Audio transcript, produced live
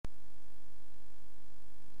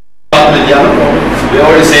We're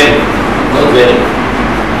all the same. Not very.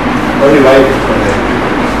 Only white.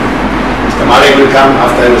 Mr. Marek will come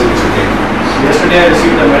after everything is okay. Yesterday I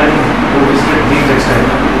received a man who visited Dean Textile.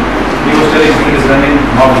 He was telling Dean is running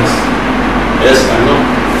marvelous. Yes, I know.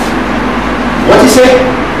 What he say?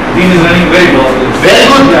 Dean is running very well. Very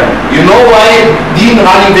good. Yeah. You know why Dean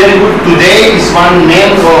running very good? Today is one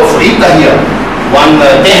man of Rita here, one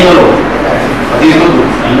technologue. But he is not good.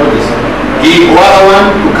 I know this. He ordered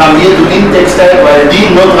one to come here to Dean Textile while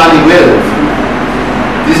Dean not running well.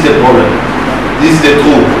 This is the problem. This is the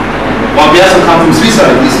truth. One person comes from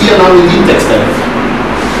Switzerland, is here now in Dean Textile.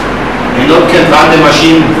 And not can run the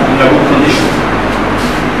machine in a good condition.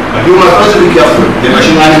 But you must also be careful. The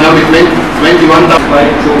machine running now with 21,000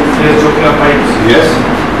 pipes. Yes,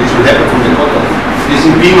 this will happen from the cotton. This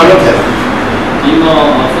in Pima not happen.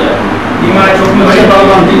 Pima after. Pima I took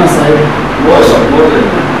on Pima side. Also,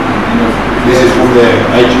 this is from the,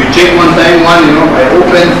 we check one time one, you know, I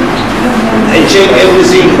opened, I check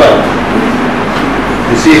everything, but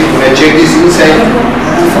you see, when I check this inside,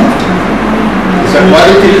 it's a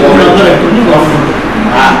quality problem.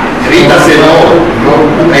 Rita said no,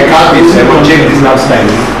 I can't this, I won't check this last time.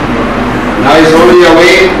 Now it's only a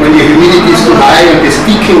way when the humidity is too high and the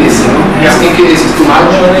stickiness, you know, the stickiness is too much.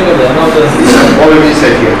 It's a problem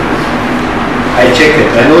inside here. I check it,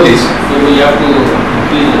 I know this. So we have to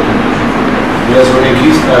increase it. Yes, when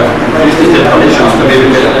increase the temperature to be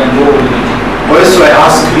better. Also I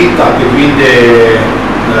asked Rita between the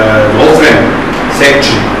Wolfram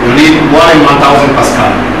section, you need more than 1000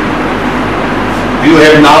 Pascal. You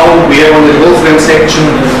have now, we have on the Wolfram section,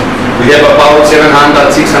 we have about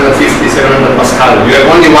 700, 650, 700 Pascal. You have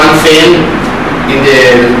only one fan in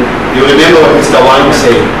the, you remember what Mr. Wang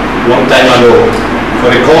said long time ago. For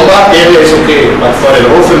the combat area is okay, but for the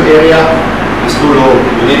Wolfram area it's too low.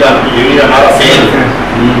 You need another fan.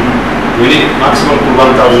 You need maximum to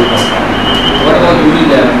 1000 Pascal. What about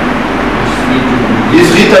Rita? This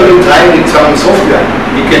Rita will try with some software.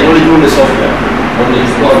 He can only do the software. Only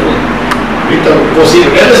it's possible. Rita, possible.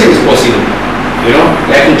 Everything is possible. You know,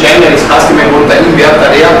 like in China, it's customer want the inverter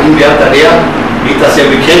there. Rita said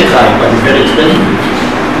we can try, but it's very expensive.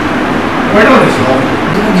 Why not this one?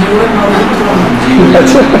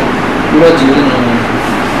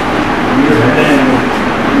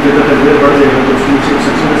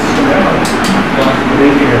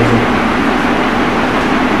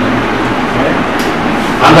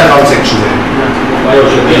 Underground section there. Why you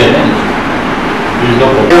should get it? There's no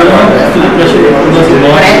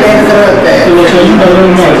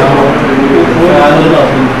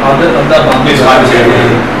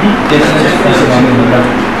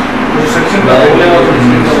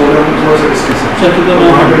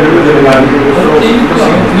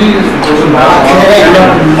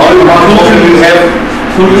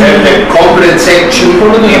you have the complete section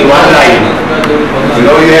in one line. You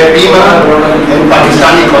know, you have Pima and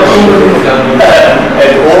Pakistani cotton.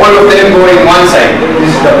 And all of them go in one side.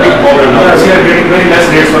 This is the big problem now. We are getting very less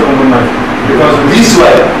rates for compromise. Because this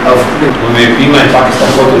way of Pima and Pakistan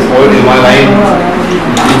cotton is all in one line.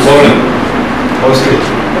 It's falling. Mostly.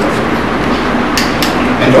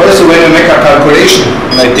 And also when you make a calculation,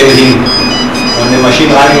 and I tell him, on the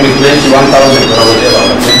machine running with 21,000 or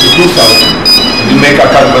whatever, 22,000, you make a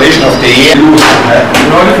calculation of the year.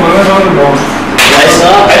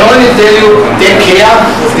 I only tell you, take care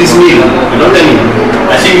of this meal. You know what I mean?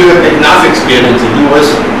 I think you have enough experience in you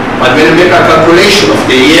also. But when you make a calculation of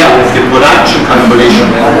the year, of the production calculation,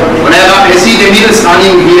 when I see the mills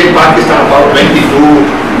running here in Pakistan about 21,000.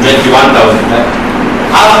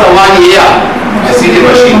 After 1 year, I see the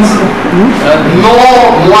machines. No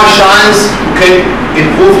more chance you can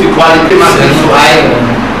improve the quality. It's too high.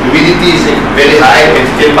 Humidity is very high and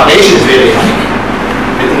temperature is very high.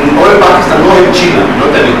 And in all Pakistan, no China, not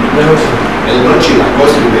any. Not China,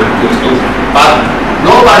 cost will be too expensive. But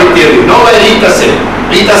nobody tell you, nobody Rita say.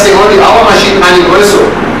 Rita say only our machine running also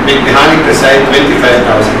make the 100%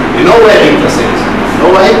 25,000. You know where Rita says? No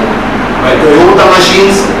way? By Toyota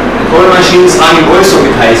machines, all machines running also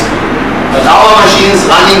with high speed. But our machines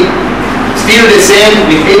running still the same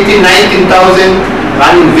with 18, 19,000.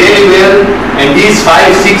 Running very well, and these 5,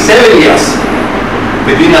 6, 7 years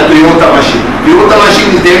between a Toyota machine. Toyota machine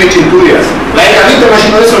is damaged in 2 years. Like a Rita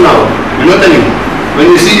machine also now. You know what I mean? When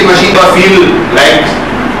you see the machine, you feel like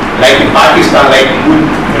in Pakistan, like good,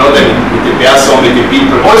 you know what I mean? With the person, with the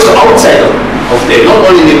people. Also outside of the, not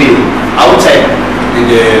only in the middle, outside in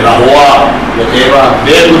the Lahore, whatever,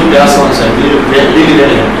 very good persons and really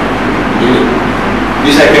very happy. Really.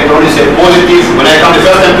 This I can only say positive. When I come the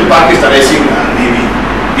first time to Pakistan, I think maybe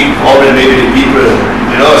big problem, maybe the people,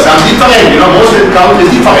 you know, some different, you know, most of the country is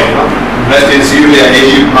different, you know. Rest in Syria,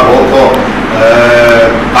 Egypt, Morocco,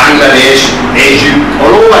 Bangladesh, Egypt,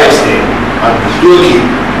 all over I stay. Turkey.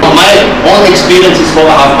 My own experience is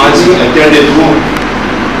 4.5 months. I tell the truth.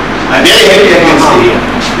 I'm very happy I can stay here.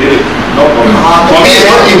 Really, no problem. For me, it's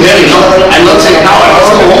not very, I'm not saying now I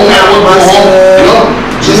must go home, I won't go home, you know.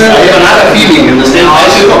 Just I have another feeling, understand? I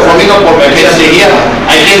say, for me, no problem. I can stay here.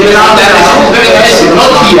 I can go down there. It's very nice.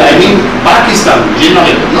 Not here. I mean, Pakistan,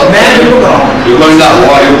 generally. Not there. You're going down,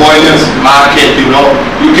 or you're going to market, you know.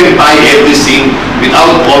 You can buy everything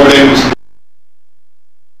without problems.